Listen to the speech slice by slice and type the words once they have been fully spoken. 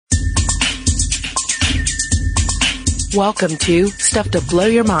Welcome to Stuff to Blow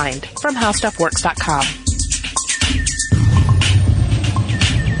Your Mind from HowStuffWorks.com.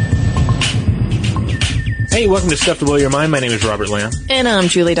 Hey, welcome to Stuff to Blow Your Mind. My name is Robert Lamb. And I'm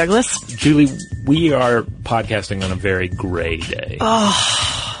Julie Douglas. Julie, we are podcasting on a very gray day.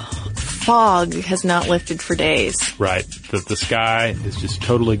 Fog has not lifted for days. Right. The sky is just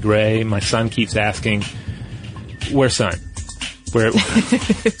totally gray. My son keeps asking, where's sun? Where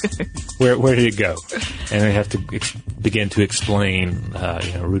did it go? And I have to begin to explain,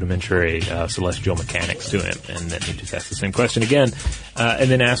 rudimentary celestial mechanics to him. And then he just asks the same question again,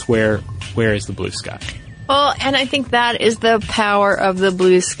 and then asks, where is the blue sky? Well, and I think that is the power of the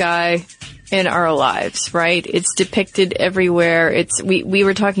blue sky in our lives, right? It's depicted everywhere. We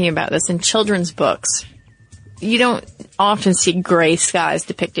were talking about this in children's books. You don't often see gray skies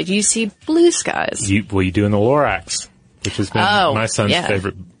depicted. You see blue skies. You do in the Lorax, which has been my son's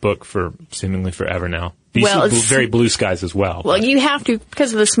favorite book for seemingly forever now. You see very blue skies as well. Well, you have to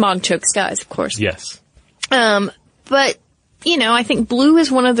because of the smog-choked skies, of course. Yes. But I think blue is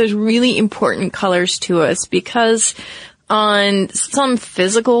one of those really important colors to us because on some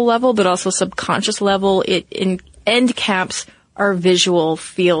physical level, but also subconscious level, it end caps our visual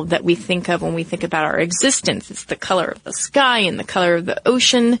field that we think of when we think about our existence. It's the color of the sky and the color of the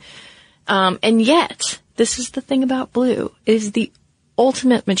ocean. And yet, this is the thing about blue. It is the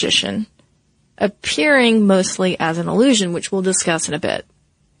ultimate magician, appearing mostly as an illusion, which we'll discuss in a bit.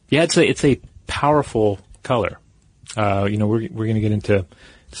 Yeah, it's a powerful color. We're going to get into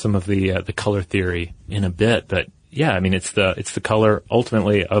some of the color theory in a bit, but yeah, I mean, it's the color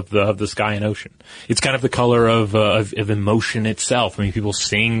ultimately of the sky and ocean. It's kind of the color of emotion itself. I mean, people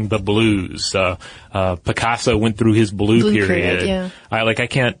sing the blues. Picasso went through his blue period. Yeah. I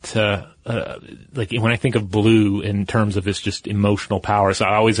can't, when I think of blue in terms of its just emotional power, so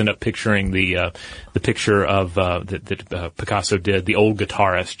I always end up picturing the picture of, that Picasso did, the old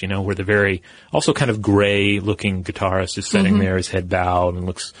guitarist, where the very, also kind of gray looking guitarist is sitting there, his head bowed and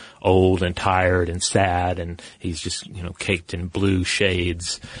looks old and tired and sad, and he's just, caked in blue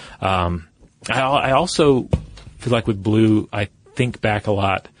shades. I also feel like with blue, I think back a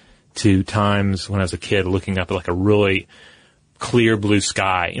lot to times when I was a kid looking up at like a really clear blue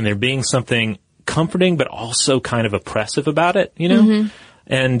sky, and there being something comforting but also kind of oppressive about it,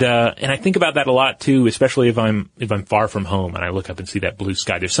 And I think about that a lot too, especially if I'm far from home and I look up and see that blue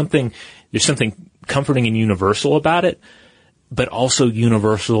sky. There's something comforting and universal about it, but also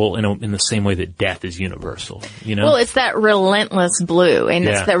universal in the same way that death is universal, Well, it's that relentless blue, and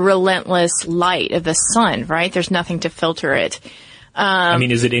it's the relentless light of the sun, right? There's nothing to filter it.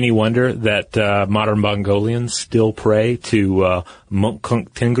 Is it any wonder that modern Mongolians still pray to Mukunk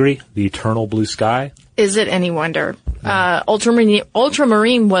Tingri, the eternal blue sky? Is it any wonder?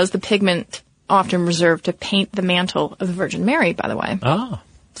 Ultramarine was the pigment often reserved to paint the mantle of the Virgin Mary, by the way. Ah.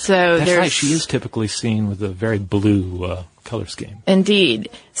 So that's right. She is typically seen with a very blue color scheme. Indeed.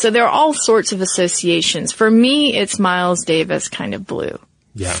 So there are all sorts of associations. For me, it's Miles Davis kind of blue.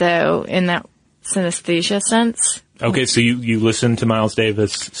 Yeah. So in that synesthesia sense. Okay, so you listen to Miles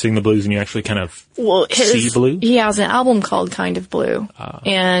Davis sing the blues and you actually kind of see blue? He has an album called Kind of Blue.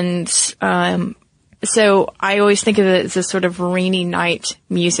 And so I always think of it as a sort of rainy night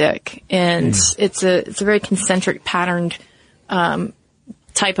music. And it's a very concentric patterned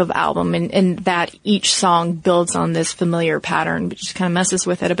type of album, and that each song builds on this familiar pattern, which just kind of messes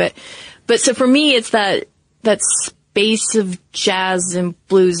with it a bit. But so for me, it's that space of jazz and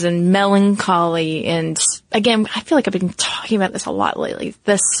blues and melancholy, and again, I feel like I've been talking about this a lot lately,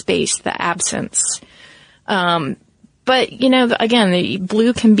 the space, the absence. But, again, the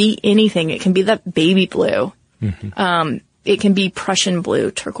blue can be anything. It can be that baby blue. It can be Prussian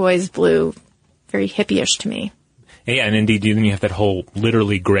blue, turquoise blue, very hippie-ish to me. Yeah, and indeed, then you have that whole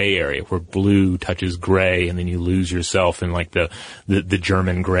literally gray area where blue touches gray, and then you lose yourself in like the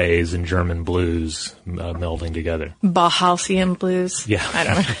German grays and German blues melding together. Bauhausian blues? Yeah. I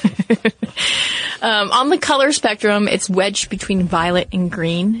don't know. On the color spectrum, it's wedged between violet and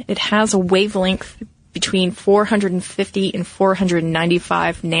green. It has a wavelength between 450 and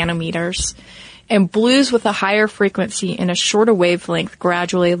 495 nanometers. And blues with a higher frequency and a shorter wavelength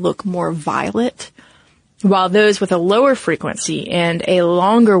gradually look more violet, while those with a lower frequency and a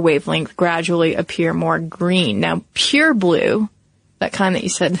longer wavelength gradually appear more green. Now, pure blue, that kind that you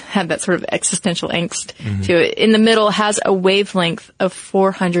said had that sort of existential angst to it, in the middle has a wavelength of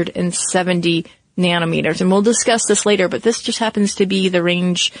 470 nanometers. And we'll discuss this later, but this just happens to be the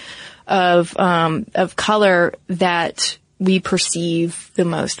range of color that we perceive the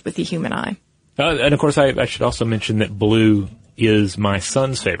most with the human eye. And of course, I should also mention that blue is my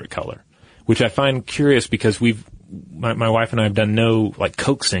son's favorite color, which I find curious because my wife and I have done no like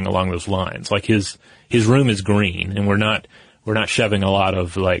coaxing along those lines. Like his room is green, and we're not shoving a lot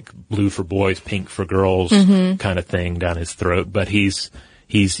of like blue for boys, pink for girls kind of thing down his throat. But he's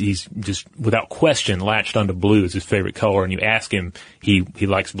just without question latched onto blue as his favorite color. And you ask him, he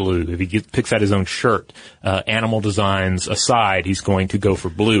likes blue. If he picks out his own shirt, animal designs aside, he's going to go for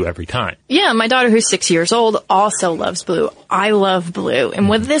blue every time. Yeah, my daughter, who's 6 years old, also loves blue. I love blue. And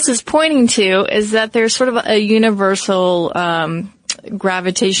what this is pointing to is that there's sort of a universal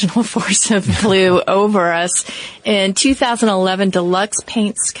gravitational force of blue over us. In 2011, Deluxe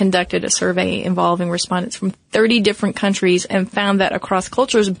Paints conducted a survey involving respondents from 30 different countries and found that across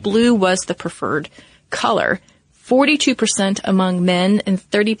cultures, blue was the preferred color. 42% among men and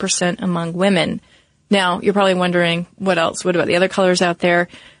 30% among women. Now, you're probably wondering, what else? What about the other colors out there?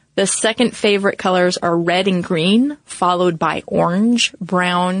 The second favorite colors are red and green, followed by orange,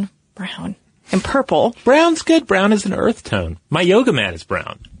 brown, and purple. Brown's good. Brown is an earth tone. My yoga mat is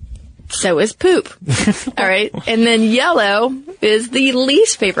brown. So is poop. All right. And then yellow is the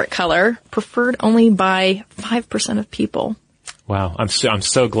least favorite color, preferred only by 5% of people. Wow. I'm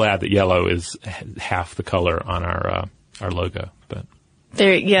so glad that yellow is half the color on our logo. But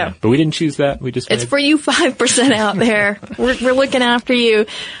there, yeah. But we didn't choose that. It's for you 5% out there. We're looking after you.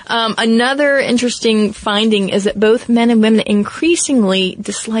 Another interesting finding is that both men and women increasingly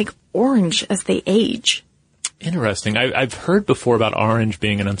dislike orange as they age. Interesting. I've heard before about orange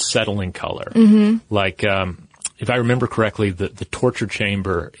being an unsettling color. Like, if I remember correctly, the torture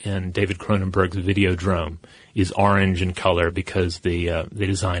chamber in David Cronenberg's Videodrome is orange in color because they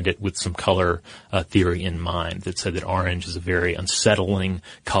designed it with some color theory in mind that said that orange is a very unsettling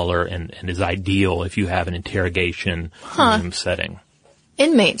color and is ideal if you have an interrogation room setting.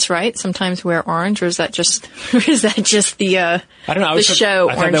 Inmates, right? Sometimes wear orange, or is that just the I don't know. The show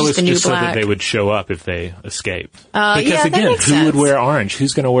I thought Orange that is was the New just so that Black? they would show up if they escaped. Because yeah, again, that makes who would sense. wear orange?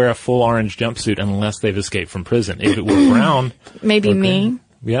 Who's going to wear a full orange jumpsuit unless they've escaped from prison? If it were brown, Maybe me.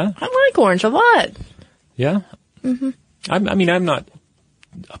 Yeah, I like orange a lot. yeah. I'm not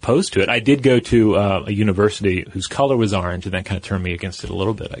opposed to it. I did go to a university whose color was orange, and that kind of turned me against it a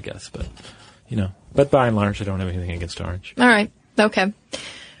little bit, I guess. But by and large, I don't have anything against orange. All right. Okay.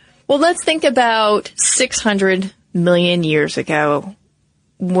 Well, let's think about 600 million years ago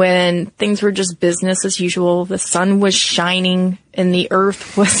when things were just business as usual. The sun was shining and the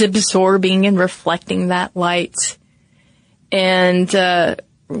earth was absorbing and reflecting that light. And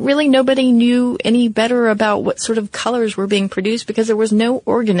really nobody knew any better about what sort of colors were being produced because there was no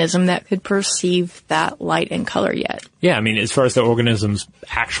organism that could perceive that light and color yet. Yeah, I mean, as far as the organism's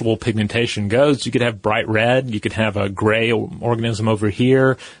actual pigmentation goes, you could have bright red, you could have a gray organism over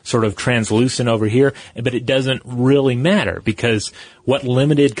here, sort of translucent over here, but it doesn't really matter because what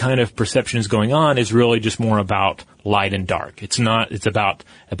limited kind of perception is going on is really just more about light and dark. It's about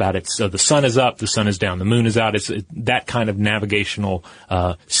so the sun is up, the sun is down, the moon is out. It's that kind of navigational,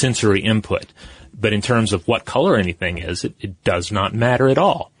 sensory input. But in terms of what color anything is, it does not matter at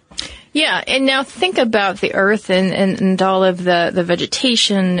all. Yeah, and now think about the earth and all of the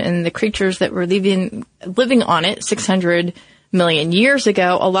vegetation and the creatures that were living on it 600 million years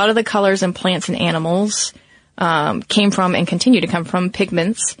ago. A lot of the colors in plants and animals came from and continue to come from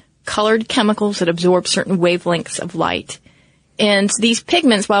pigments, colored chemicals that absorb certain wavelengths of light. And these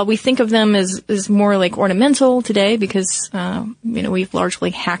pigments, while we think of them as more like ornamental today because, we've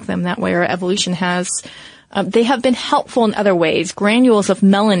largely hacked them that way, or evolution has, they have been helpful in other ways. Granules of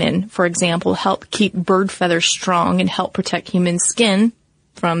melanin, for example, help keep bird feathers strong and help protect human skin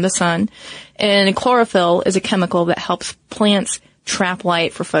from the sun. And chlorophyll is a chemical that helps plants trap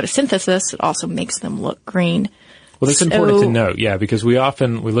light for photosynthesis. It also makes them look green. Well, that's important to note, yeah, because we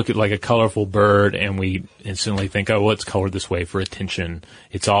look at like a colorful bird and we instantly think, oh, well, it's colored this way for attention.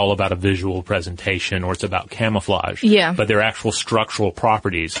 It's all about a visual presentation or it's about camouflage. Yeah. But there are actual structural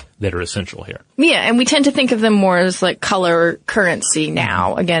properties that are essential here. Yeah, and we tend to think of them more as like color currency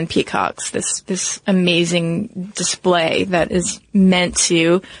now. Again, peacocks, this amazing display that is meant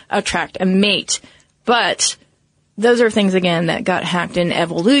to attract a mate. But those are things, again, that got hacked in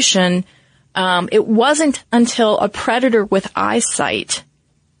evolution. It wasn't until a predator with eyesight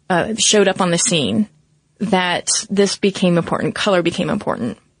showed up on the scene that this became important. Color became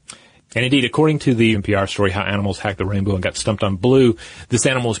important. And indeed, according to the NPR story, How Animals Hacked the Rainbow and Got Stumped on Blue, this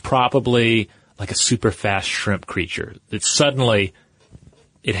animal is probably like a super fast shrimp creature that suddenly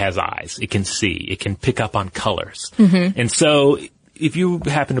it has eyes. It can see. It can pick up on colors. Mm-hmm. And so if you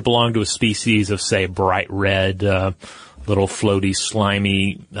happen to belong to a species of, say, bright red, little floaty,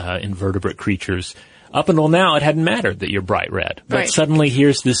 slimy, invertebrate creatures, up until now it hadn't mattered that you're bright red. But right. Suddenly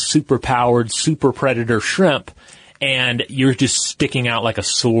here's this super-powered, super predator shrimp, and you're just sticking out like a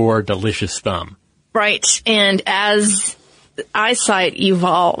sore, delicious thumb. Right. And as eyesight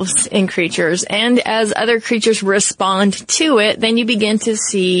evolves in creatures and as other creatures respond to it, then you begin to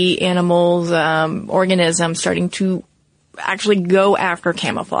see animals, organisms starting to actually go after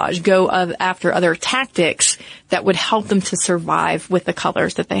camouflage, go after other tactics that would help them to survive with the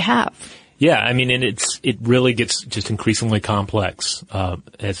colors that they have. Yeah, I mean, and it really gets just increasingly complex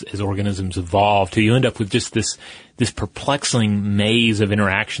as organisms evolve. Till you end up with just this perplexing maze of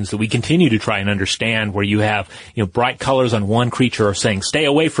interactions that we continue to try and understand. Where you have bright colors on one creature are saying "stay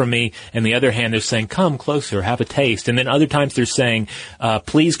away from me," and the other hand they're saying "come closer, have a taste," and then other times they're saying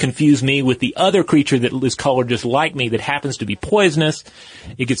 "please confuse me with the other creature that is colored just like me that happens to be poisonous."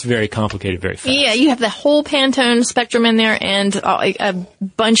 It gets very complicated very fast. Yeah, you have the whole Pantone spectrum in there and a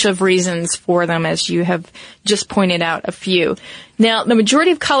bunch of reasons for them, as you have just pointed out a few. Now, the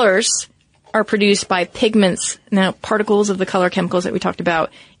majority of colors are produced by pigments, now particles of the color chemicals that we talked about,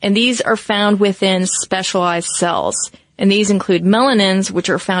 and these are found within specialized cells. And these include melanins, which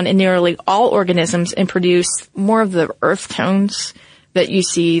are found in nearly all organisms and produce more of the earth tones that you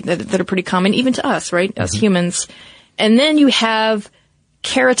see that are pretty common even to us, right, as humans. And then you have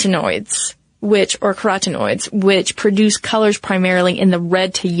carotenoids, which produce colors primarily in the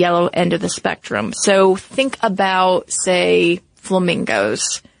red to yellow end of the spectrum. So think about, say,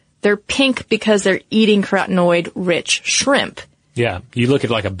 flamingos. They're pink because they're eating carotenoid-rich shrimp. Yeah, you look at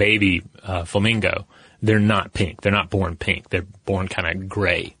like a baby flamingo. They're not pink. They're not born pink. They're born kind of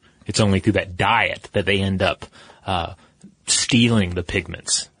gray. It's only through that diet that they end up stealing the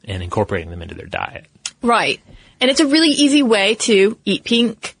pigments and incorporating them into their diet. Right. And it's a really easy way to eat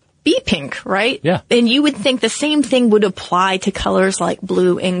pink, be pink, right? Yeah. And you would think the same thing would apply to colors like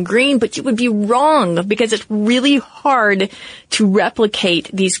blue and green, but you would be wrong because it's really hard to replicate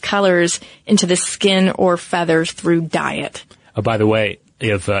these colors into the skin or feathers through diet. Oh, by the way,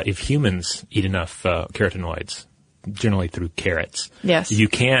 if humans eat enough carotenoids, generally through carrots, yes, you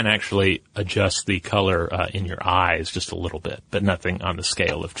can actually adjust the color in your eyes just a little bit, but nothing on the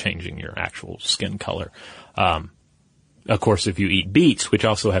scale of changing your actual skin color. Of course, if you eat beets, which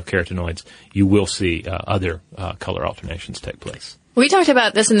also have carotenoids, you will see other color alternations take place. We talked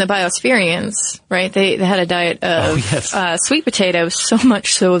about this in the Biosphereans, right? They had a diet of sweet potatoes, so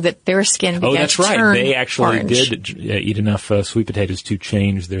much so that their skin began to turn orange. Oh, that's right. They actually orange. did eat enough sweet potatoes to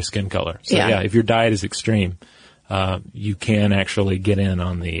change their skin color. So yeah, if your diet is extreme, you can actually get in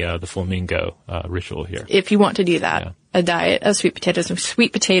on the flamingo ritual here. If you want to do that, a diet of sweet potatoes and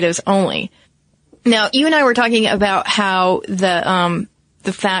sweet potatoes only. Now, you and I were talking about how the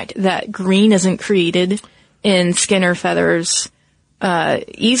fact that green isn't created in skin or feathers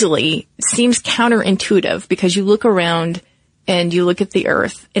easily seems counterintuitive because you look around and you look at the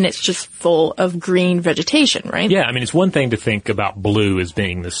earth and it's just full of green vegetation, right? Yeah, I mean, it's one thing to think about blue as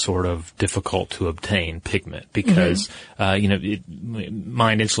being this sort of difficult to obtain pigment because,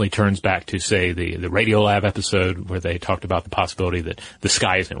 mind instantly turns back to, say, the Radiolab episode where they talked about the possibility that the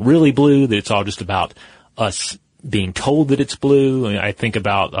sky isn't really blue, that it's all just about us being told that it's blue. I think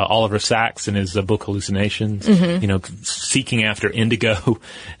about Oliver Sacks in his book Hallucinations, seeking after indigo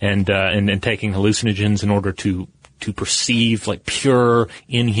and taking hallucinogens in order to perceive like pure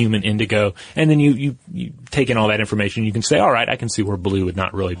inhuman indigo. And then you take in all that information, you can say, all right, I can see where blue would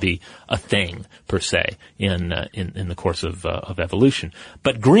not really be a thing per se in the course of evolution.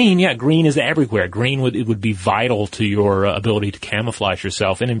 But green is everywhere. Green would be vital to your ability to camouflage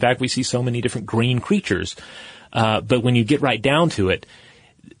yourself. And in fact, we see so many different green creatures. But when you get right down to it,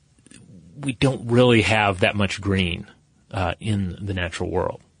 we don't really have that much green in the natural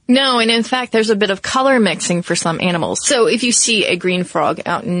world. No, and in fact, there's a bit of color mixing for some animals. So if you see a green frog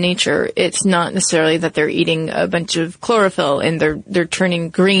out in nature, it's not necessarily that they're eating a bunch of chlorophyll and they're turning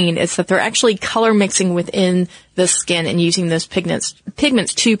green. It's that they're actually color mixing within the skin and using those pigments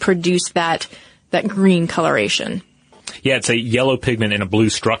to produce that green coloration. Yeah, it's a yellow pigment and a blue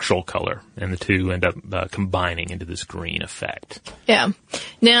structural color, and the two end up combining into this green effect. Yeah.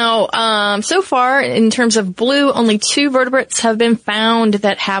 Now, so far, in terms of blue, only 2 vertebrates have been found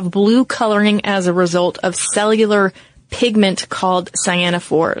that have blue coloring as a result of cellular pigment called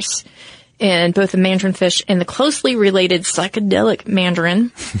cyanophores. And both the mandarin fish and the closely related psychedelic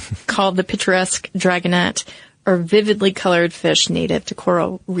mandarin, called the picturesque dragonet, are vividly colored fish native to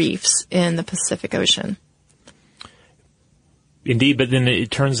coral reefs in the Pacific Ocean. Indeed, but then it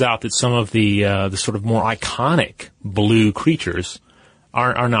turns out that some of the sort of more iconic blue creatures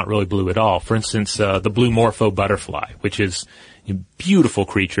are not really blue at all. For instance, the blue morpho butterfly, which is a beautiful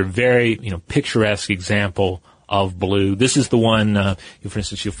creature, very, picturesque example of blue. This is the one, for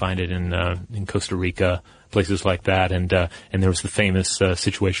instance, you'll find it in Costa Rica, places like that, and there was the famous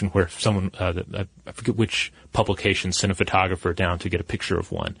situation where someone, I forget which publication, sent a photographer down to get a picture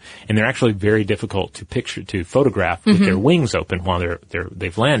of one, and they're actually very difficult to photograph with their wings open while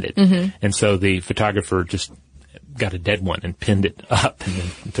they've landed, and so the photographer just got a dead one and pinned it up and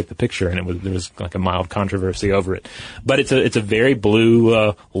then took the picture, and there was like a mild controversy over it, but it's a very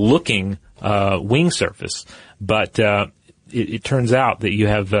blue looking wing surface, but it turns out that you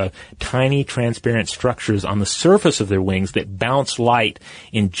have tiny transparent structures on the surface of their wings that bounce light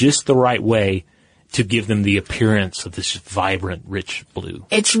in just the right way to give them the appearance of this vibrant, rich blue.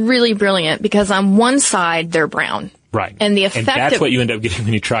 It's really brilliant because on one side they're brown. Right. And the effect that's what you end up getting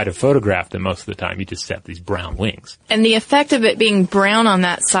when you try to photograph them most of the time. You just have these brown wings. And the effect of it being brown on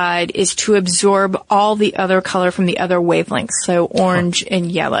that side is to absorb all the other color from the other wavelengths, so orange and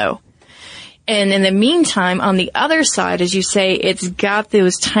yellow. And in the meantime, on the other side, as you say, it's got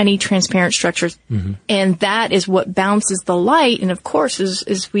those tiny transparent structures, and that is what bounces the light. And of course,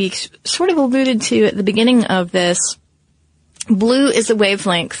 as we sort of alluded to at the beginning of this, blue is a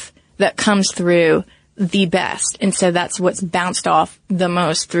wavelength that comes through the best. And so that's what's bounced off the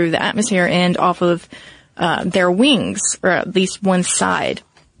most through the atmosphere and off of their wings, or at least one side.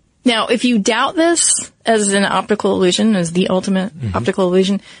 Now, if you doubt this as an optical illusion, as the ultimate optical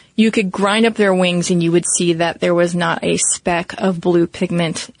illusion, you could grind up their wings and you would see that there was not a speck of blue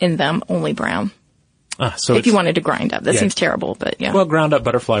pigment in them, only brown. So if you wanted to grind up. That seems terrible, but yeah. Well, ground up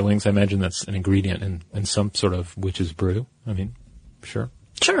butterfly wings, I imagine that's an ingredient in some sort of witch's brew. I mean, sure.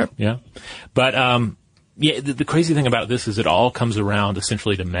 Sure. Yeah. But, the crazy thing about this is it all comes around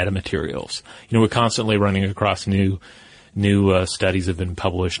essentially to metamaterials. We're constantly running across new studies have been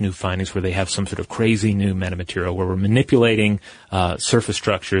published, new findings where they have some sort of crazy new metamaterial where we're manipulating surface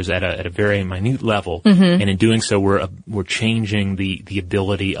structures at a very minute level, and in doing so we're changing the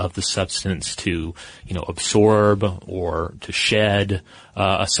ability of the substance to absorb or to shed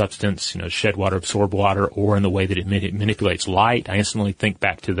a substance, shed water, absorb water, or in the way that it manipulates light. I instantly think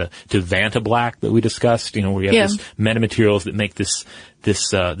back to Vantablack that we discussed, where you have this metamaterials that make this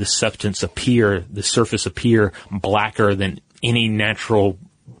substance appear, the surface appear blacker than any natural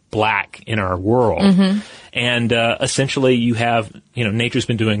black in our world. And essentially you have, nature's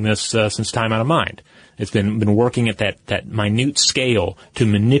been doing this since time out of mind. It's been working at that minute scale to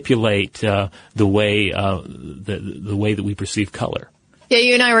manipulate the way that we perceive color. Yeah,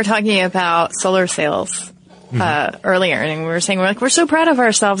 you and I were talking about solar sails earlier, and we were saying we're so proud of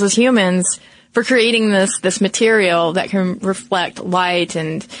ourselves as humans for creating this material that can reflect light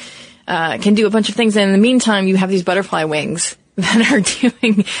and can do a bunch of things. And in the meantime, you have these butterfly wings that are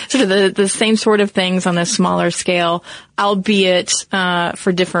doing sort of the same sort of things on a smaller scale, albeit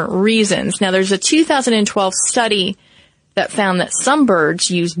for different reasons. Now, there's a 2012 study that found that some birds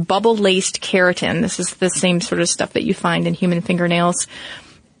use bubble-laced keratin. This is the same sort of stuff that you find in human fingernails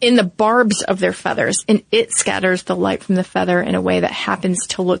in the barbs of their feathers, and it scatters the light from the feather in a way that happens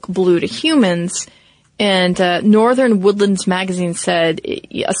to look blue to humans. And Northern Woodlands magazine said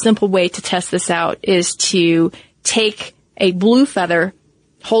a simple way to test this out is to take a blue feather,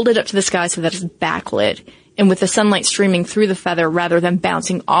 hold it up to the sky so that it's backlit, and with the sunlight streaming through the feather rather than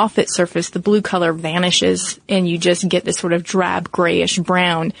bouncing off its surface, the blue color vanishes and you just get this sort of drab grayish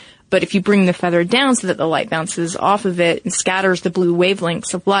brown. But if you bring the feather down so that the light bounces off of it and scatters the blue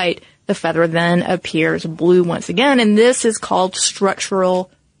wavelengths of light, the feather then appears blue once again, and this is called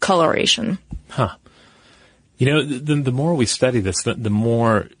structural coloration. Huh. The more we study this, the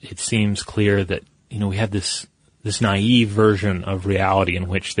more it seems clear that, we have this naive version of reality in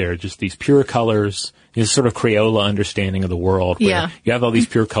which there are just these pure colors, this sort of Crayola understanding of the world where you have all these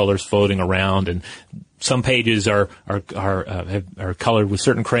pure colors floating around, and some pages are colored with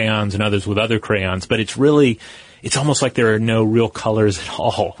certain crayons and others with other crayons, but it's almost like there are no real colors at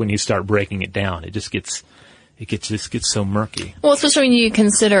all when you start breaking it down. It just gets so murky. Well, especially when you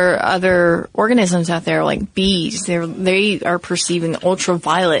consider other organisms out there like bees, they are perceiving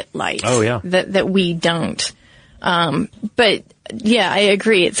ultraviolet light. Oh yeah. That we don't. But yeah, I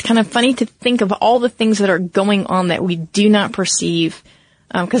agree. It's kind of funny to think of all the things that are going on that we do not perceive.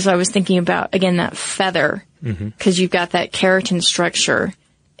 Cause I was thinking about, again, that feather, cause you've got that keratin structure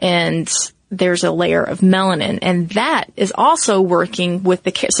and there's a layer of melanin, and that is also working with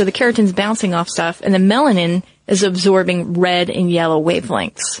so the keratin's bouncing off stuff and the melanin is absorbing red and yellow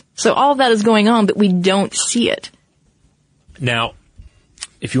wavelengths. So all of that is going on, but we don't see it. Now,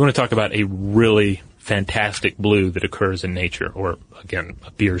 if you want to talk about a really fantastic blue that occurs in nature, or again,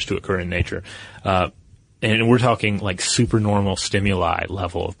 appears to occur in nature, and we're talking like supernormal stimuli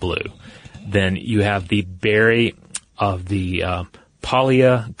level of blue. then you have the berry of the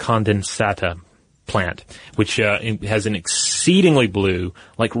Pollia condensata plant, which has an exceedingly blue,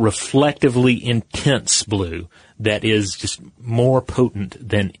 like reflectively intense blue that is just more potent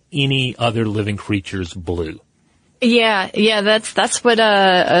than any other living creature's blue. Yeah, that's what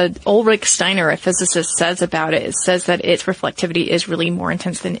Ulrich Steiner, a physicist, says about it. It says that its reflectivity is really more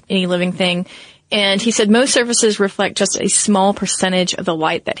intense than any living thing. And he said most surfaces reflect just a small percentage of the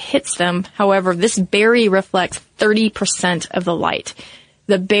light that hits them. However, this berry reflects 30% of the light.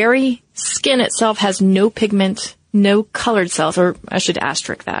 The berry skin itself has no pigment, no colored cells, or I should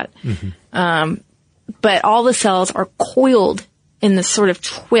asterisk that. Mm-hmm. But all the cells are coiled in this sort of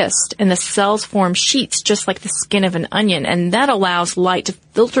twist, and the cells form sheets just like the skin of an onion, and that allows light to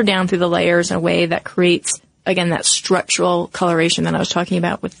filter down through the layers in a way that creates, again, that structural coloration that I was talking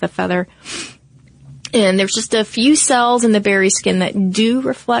about with the feather. And there's just a few cells in the berry skin that do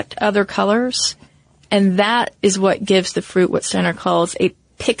reflect other colors, and that is what gives the fruit what Steiner calls a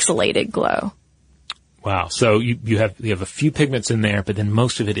pixelated glow. Wow. So you have a few pigments in there, but then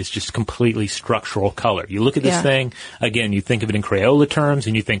most of it is just completely structural color. You look at this thing, again, you think of it in Crayola terms,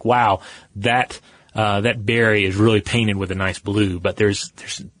 and you think, wow, that berry is really painted with a nice blue, but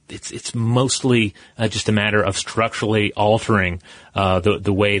it's mostly just a matter of structurally altering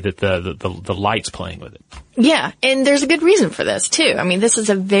the way that the light's playing with it. Yeah, and there's a good reason for this too. I mean, this is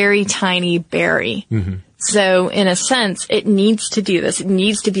a very tiny berry. Mm-hmm. So in a sense, it needs to do this. It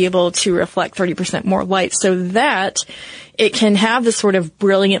needs to be able to reflect 30% more light so that it can have this sort of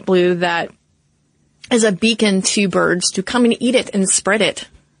brilliant blue that is a beacon to birds to come and eat it and spread it.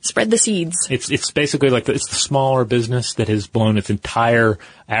 Spread the seeds. It's basically like it's the smaller business that has blown its entire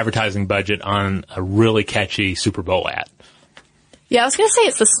advertising budget on a really catchy Super Bowl ad. Yeah, I was going to say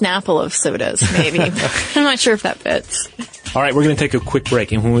it's the Snapple of sodas, maybe. I'm not sure if that fits. All right, we're going to take a quick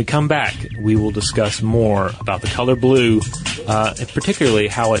break, and when we come back, we will discuss more about the color blue, and particularly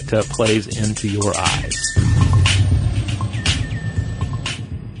how it plays into your eyes.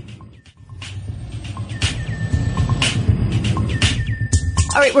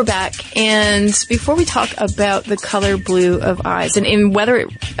 All right, we're back, and before we talk about the color blue of eyes and whether it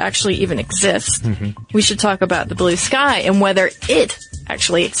actually even exists, we should talk about the blue sky and whether it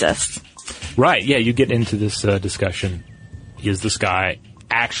actually exists. Right, yeah, you get into this discussion. Is the sky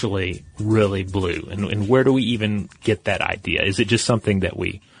actually really blue? And where do we even get that idea? Is it just something that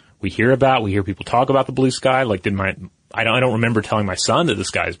we hear about? We hear people talk about the blue sky? Like I don't remember telling my son that the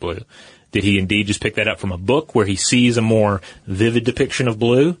sky is blue. Did he indeed just pick that up from a book where he sees a more vivid depiction of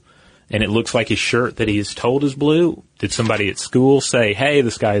blue and it looks like his shirt that he is told is blue? Did somebody at school say, hey,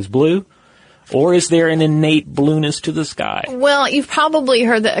 the sky is blue? Or is there an innate blueness to the sky? Well, you've probably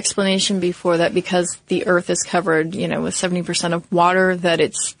heard the explanation before that because the Earth is covered, with 70% of water, that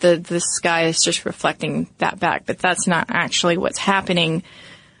it's the sky is just reflecting that back. But that's not actually what's happening.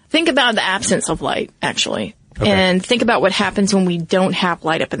 Think about the absence of light, actually. Okay. And think about what happens when we don't have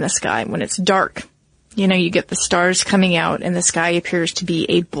light up in the sky, when it's dark. You get the stars coming out and the sky appears to be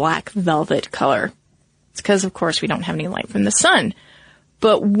a black velvet color. It's because, of course, we don't have any light from the sun.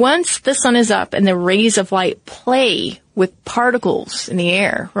 But once the sun is up and the rays of light play with particles in the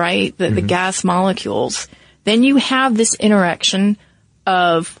air, right, the gas molecules, then you have this interaction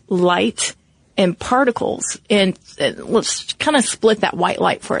of light and particles. And let's kind of split that white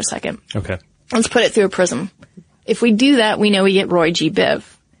light for a second. Okay. Let's put it through a prism. If we do that, we know we get Roy G. Biv.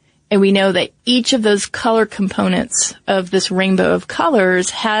 And we know that each of those color components of this rainbow of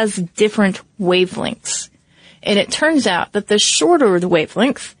colors has different wavelengths. And it turns out that the shorter the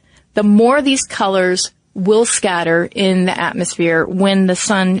wavelength, the more these colors will scatter in the atmosphere when the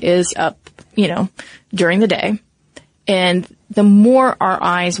sun is up, during the day. And the more our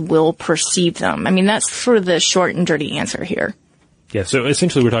eyes will perceive them. I mean, that's sort of the short and dirty answer here. Yeah, so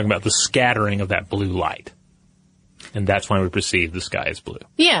essentially we're talking about the scattering of that blue light. And that's why we perceive the sky as blue.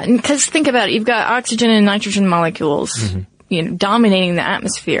 Yeah, because think about it. You've got oxygen and nitrogen molecules, dominating the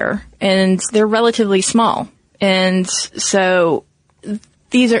atmosphere. And they're relatively small. And so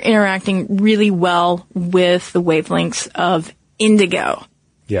these are interacting really well with the wavelengths of indigo.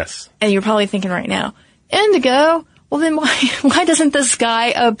 Yes. And you're probably thinking right now, indigo? Well, then why doesn't the sky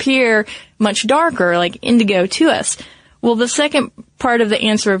appear much darker, like indigo to us? Well, the second part of the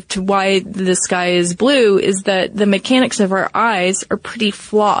answer to why the sky is blue is that the mechanics of our eyes are pretty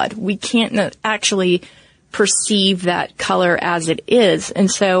flawed. We can't actually perceive that color as it is.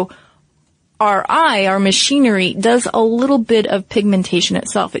 And so our machinery does a little bit of pigmentation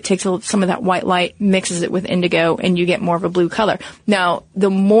itself. It takes some of that white light, mixes it with indigo, and you get more of a blue color. Now,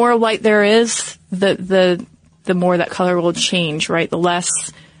 the more light there is, the more that color will change, right? The less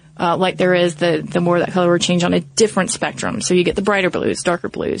light there is, the more that color will change on a different spectrum. So you get the brighter blues, darker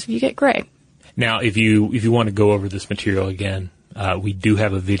blues, you get gray. Now, if you want to go over this material again, we do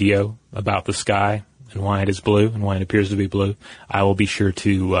have a video about the sky and why it is blue and why it appears to be blue. I will be sure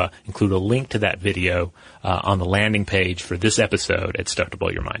to include a link to that video on the landing page for this episode at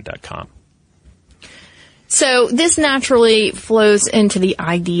stufftoblowyourmind.com. So this naturally flows into the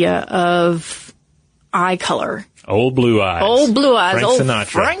idea of eye color. Old blue eyes. Old blue eyes. Frank old Sinatra.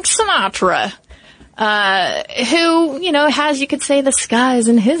 Frank Sinatra. Who, has, you could say, the skies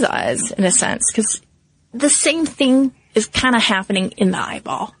in his eyes, in a sense, because the same thing is kind of happening in the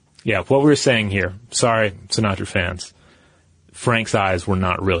eyeball. Yeah, what we're saying here, sorry, Sinatra fans, Frank's eyes were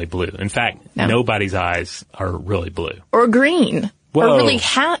not really blue. In fact, nobody's eyes are really blue. Or green. Whoa. Or really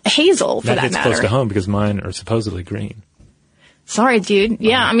hazel, for that hits matter. close to home because mine are supposedly green. Sorry, dude.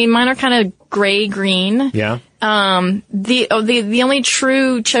 Yeah, I mean, mine are kind of gray-green. Yeah? The only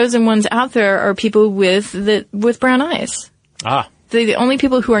true chosen ones out there are people with brown eyes. Ah. The only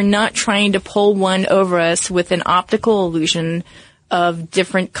people who are not trying to pull one over us with an optical illusion of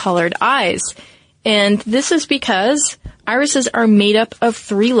different colored eyes. And this is because irises are made up of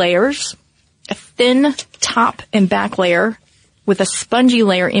 3 layers, a thin top and back layer with a spongy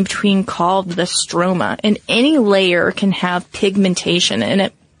layer in between called the stroma. And any layer can have pigmentation in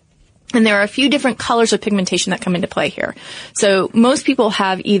it. And there are a few different colors of pigmentation that come into play here. So most people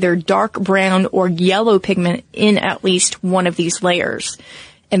have either dark brown or yellow pigment in at least one of these layers.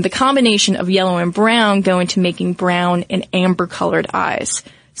 And the combination of yellow and brown go into making brown and amber colored eyes.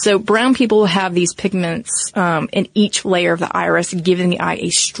 So brown people have these pigments in each layer of the iris, giving the eye a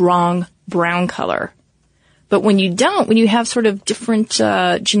strong brown color. But when you have sort of different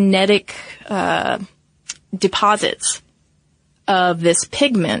genetic deposits of this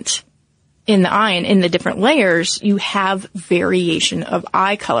pigment in the eye and in the different layers, you have variation of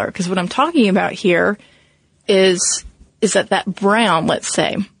eye color. Because what I'm talking about here is that brown, let's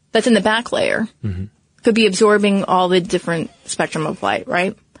say, that's in the back layer, could be absorbing all the different spectrum of light,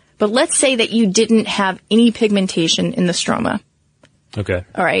 right? But let's say that you didn't have any pigmentation in the stroma. Okay.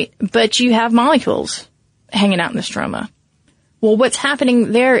 All right. But you have molecules hanging out in the stroma. Well, what's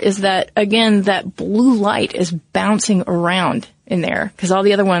happening there is that, again, that blue light is bouncing around in there because all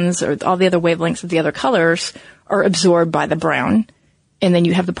the other ones, or all the other wavelengths of the other colors, are absorbed by the brown. And then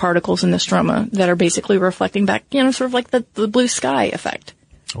you have the particles in the stroma that are basically reflecting back, sort of like the blue sky effect.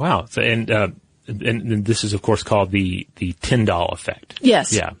 Wow. So, and this is, of course, called the Tyndall effect.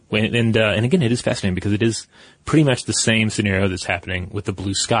 Yes. Yeah. And again, it is fascinating because it is pretty much the same scenario that's happening with the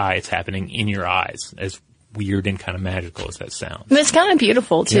blue sky. It's happening in your eyes, as weird and kind of magical as that sounds. And it's kind of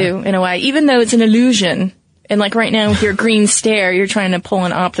beautiful, too, in a way, even though it's an illusion. And like right now with your green stare, you're trying to pull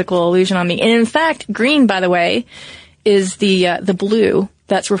an optical illusion on me. And in fact, green, by the way, is the blue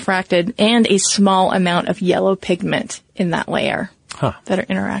that's refracted and a small amount of yellow pigment in that layer that are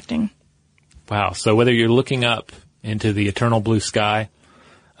interacting. Wow. So whether you're looking up into the eternal blue sky,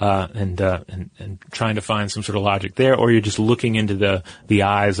 and trying to find some sort of logic there, or you're just looking into the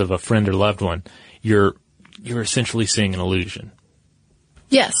eyes of a friend or loved one, you're essentially seeing an illusion.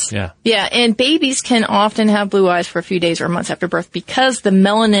 Yes. Yeah. Yeah, and babies can often have blue eyes for a few days or months after birth because the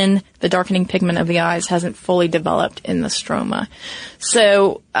melanin, the darkening pigment of the eyes, hasn't fully developed in the stroma.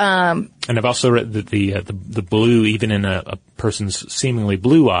 So, and I've also read that the blue, even in a person's seemingly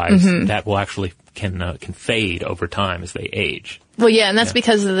blue eyes, that will actually can fade over time as they age. Well, yeah, and that's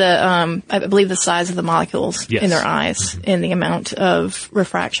because of the, I believe the size of the molecules in their eyes and the amount of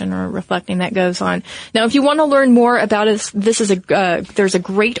refraction or reflecting that goes on. Now, if you want to learn more about it, this is there's a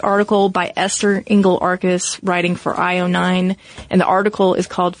great article by Esther Engel Arcus writing for IO9, and the article is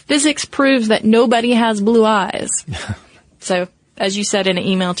called "Physics Proves That Nobody Has Blue Eyes." So, as you said in an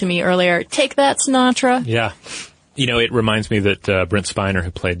email to me earlier, take that, Sinatra. Yeah. It reminds me that Brent Spiner, who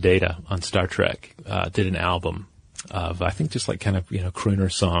played Data on Star Trek, did an album of, I think, just like kind of,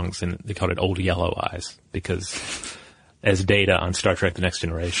 crooner songs, and they called it Old Yellow Eyes, because as Data on Star Trek The Next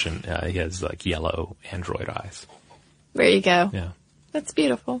Generation, he has like yellow android eyes. There you go. Yeah. That's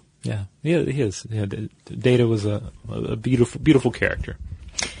beautiful. Yeah. He is. Yeah, Data was a beautiful, beautiful character.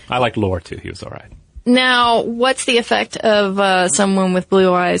 I liked Lore too. He was all right. Now, what's the effect of someone with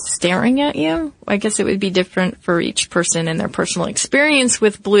blue eyes staring at you? I guess it would be different for each person and their personal experience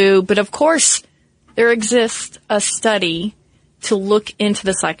with blue, but of course, there exists a study to look into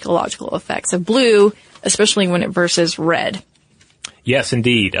the psychological effects of blue, especially when it versus red. Yes,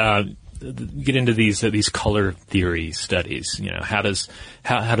 indeed. Get into these color theory studies. How does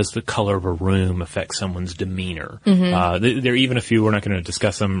the color of a room affect someone's demeanor? There are even a few, we're not going to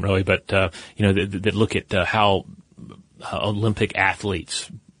discuss them really, but that look at how Olympic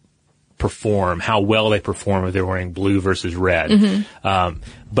athletes perform, how well they perform if they're wearing blue versus red.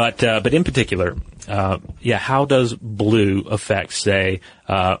 But in particular, how does blue affect, say,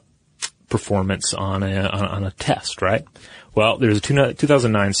 performance on a test, right? Well, there's a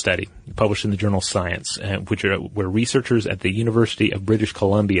 2009 study published in the journal Science, where researchers at the University of British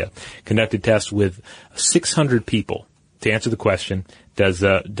Columbia conducted tests with 600 people to answer the question: does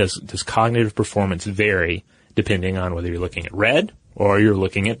cognitive performance vary depending on whether you're looking at red or you're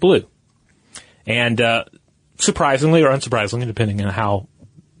looking at blue? And surprisingly or unsurprisingly, depending on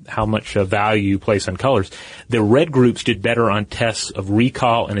how much value you place on colors, the red groups did better on tests of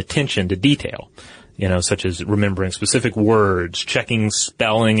recall and attention to detail, such as remembering specific words, checking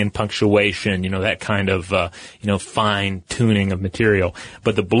spelling and punctuation, that kind of, fine tuning of material.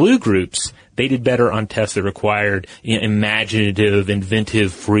 But the blue groups, they did better on tests that required imaginative,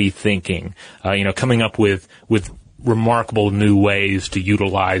 inventive, free thinking, coming up with remarkable new ways to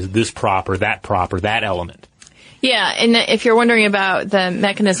utilize this prop or that element. Yeah, and if you're wondering about the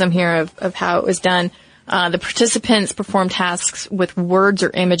mechanism here of how it was done, the participants performed tasks with words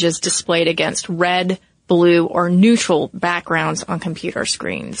or images displayed against red, blue, or neutral backgrounds on computer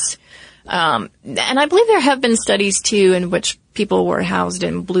screens. And I believe there have been studies, too, in which people were housed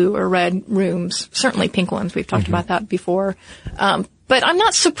in blue or red rooms, certainly pink ones. We've talked about that before. But I'm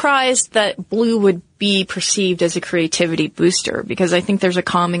not surprised that blue would be perceived as a creativity booster, because I think there's a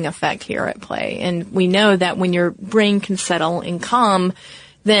calming effect here at play. And we know that when your brain can settle and calm,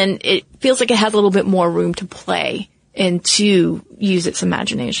 then it feels like it has a little bit more room to play and to use its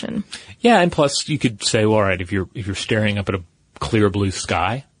imagination. Yeah, and plus you could say, well, all right, if you're staring up at a clear blue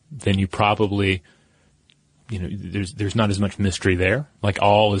sky, then you probably, there's not as much mystery there. Like,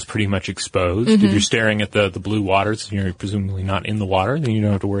 all is pretty much exposed. If you're staring at the blue waters and you're presumably not in the water, then you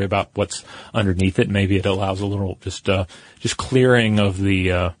don't have to worry about what's underneath it. Maybe it allows a little just clearing of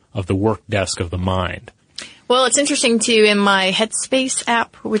the work desk of the mind. Well, it's interesting, too, in my Headspace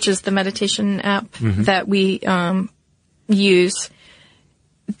app, which is the meditation app that we use,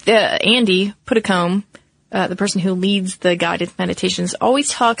 Andy Puddicombe, the person who leads the guided meditations, always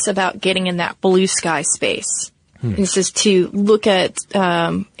talks about getting in that blue sky space. And he says to look at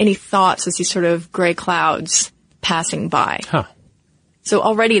any thoughts as these sort of gray clouds passing by. Huh. So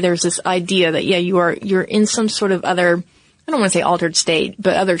already there's this idea that, you're in some sort of other, I don't want to say altered state,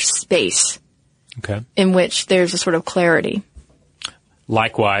 but other space. Okay. In which there's a sort of clarity.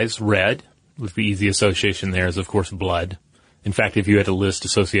 Likewise, red, with the easy association there is, of course, blood. In fact, if you had to list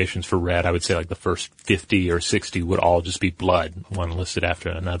associations for red, I would say like the first 50 or 60 would all just be blood, one listed after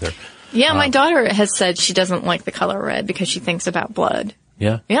another. Yeah, my daughter has said she doesn't like the color red because she thinks about blood.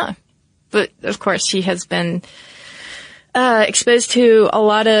 Yeah? Yeah. But, of course, she has been exposed to a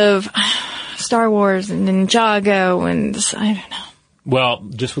lot of Star Wars and Ninjago and I don't know. Well,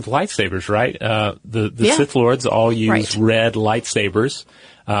 just with lightsabers, right? The Sith Lords all use red lightsabers.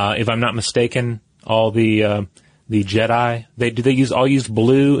 If I'm not mistaken, all the Jedi, they all use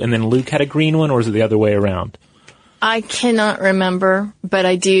blue, and then Luke had a green one, or is it the other way around? I cannot remember, but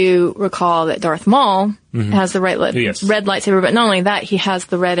I do recall that Darth Maul has the red lightsaber, but not only that, he has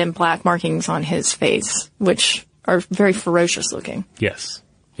the red and black markings on his face, which are very ferocious looking. Yes.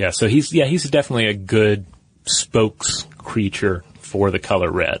 Yeah, so he's definitely a good spokes creature for the color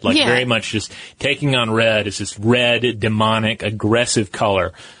red. Very much just taking on red. It's this red, demonic, aggressive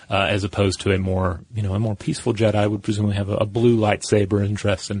color, as opposed to a more peaceful Jedi would presumably have a blue lightsaber and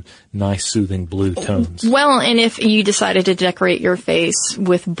dress in nice, soothing blue tones. Well, and if you decided to decorate your face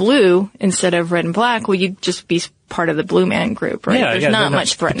with blue instead of red and black, well, you'd just be part of the Blue Man group, right? There's not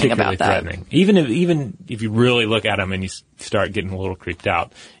much threatening about that. Even if you really look at them and you start getting a little creeped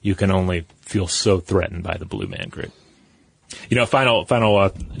out, you can only feel so threatened by the Blue Man group. Final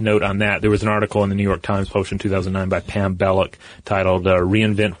note on that. There was an article in the New York Times published in 2009 by Pam Belloc titled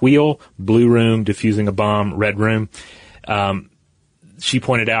Reinvent Wheel, Blue Room, Diffusing a Bomb, Red Room. She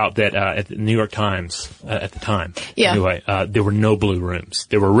pointed out that at the New York Times at the time, there were no blue rooms.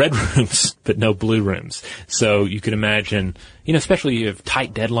 There were red rooms, but no blue rooms. So you could imagine, especially you have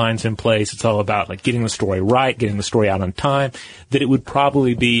tight deadlines in place. It's all about like getting the story right, getting the story out on time. That it would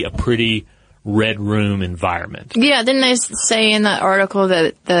probably be a pretty red room environment. Yeah, didn't they say in that article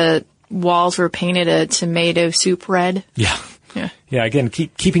that the walls were painted a tomato soup red? Yeah. Again,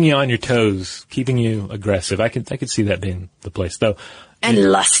 keeping you on your toes, keeping you aggressive. I could see that being the place, though.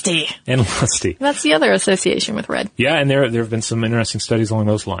 And lusty. That's the other association with red. Yeah, and there have been some interesting studies along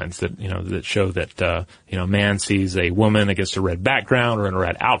those lines that that show that man sees a woman against a red background or in a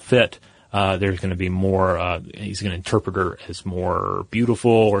red outfit. there's going to be more, he's going to interpret her as more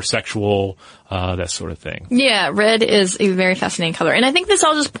beautiful or sexual, that sort of thing. Yeah, red is a very fascinating color. And I think this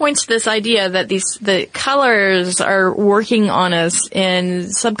all just points to this idea that the colors are working on us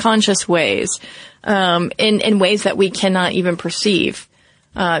in subconscious ways, in ways that we cannot even perceive.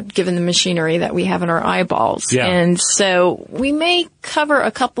 Given the machinery that we have in our eyeballs. Yeah. And so we may cover a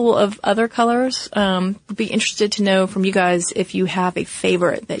couple of other colors. Would be interested to know from you guys if you have a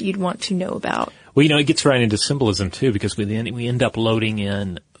favorite that you'd want to know about. Well, it gets right into symbolism too, because we end up loading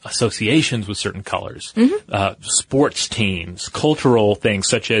in associations with certain colors. Mm-hmm. Sports teams, cultural things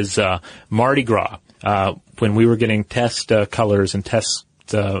such as, Mardi Gras. When we were getting test, colors and test,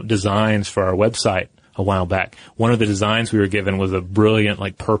 designs for our website a while back, one of the designs we were given was a brilliant,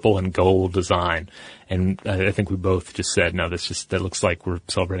 like, purple and gold design. And I think we both just said, no, that looks like we're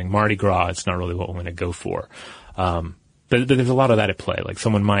celebrating Mardi Gras. It's not really what we're going to go for. But there's a lot of that at play. Like,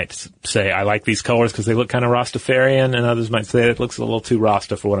 someone might say, I like these colors because they look kind of Rastafarian, and others might say it looks a little too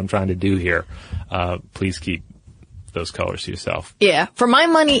Rasta for what I'm trying to do here. Please keep those colors to yourself. Yeah. For my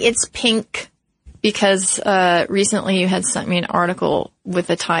money, it's pink because, recently you had sent me an article with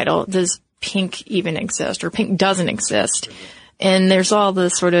the title, Does Pink even exist, or pink doesn't exist? And there's all the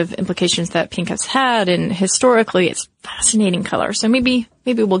sort of implications that pink has had, and historically it's a fascinating color. So maybe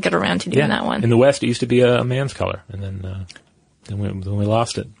we'll get around to doing that one. In the West, it used to be a man's color, and then we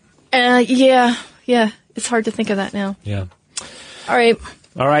lost it. Yeah. It's hard to think of that now. Yeah. All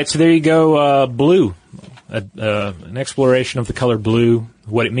right. So there you go. Blue, an exploration of the color blue,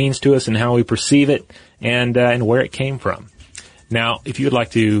 what it means to us and how we perceive it, and where it came from. Now, if you would like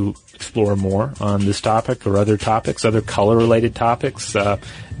to explore more on this topic or other topics, other color-related topics,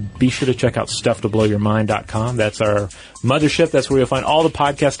 be sure to check out StuffToBlowYourMind.com. That's our mothership. That's where you'll find all the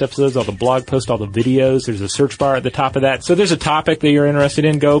podcast episodes, all the blog posts, all the videos. There's a search bar at the top of that. So there's a topic that you're interested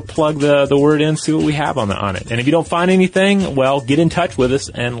in, go plug the word in, see what we have on it. And if you don't find anything, well, get in touch with us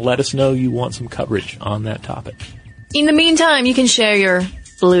and let us know you want some coverage on that topic. In the meantime, you can share your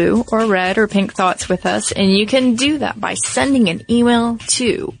blue or red or pink thoughts with us, and you can do that by sending an email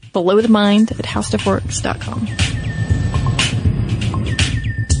to belowthemind@howstuffworks.com.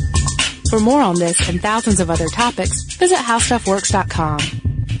 For more on this and thousands of other topics, visit howstuffworks.com.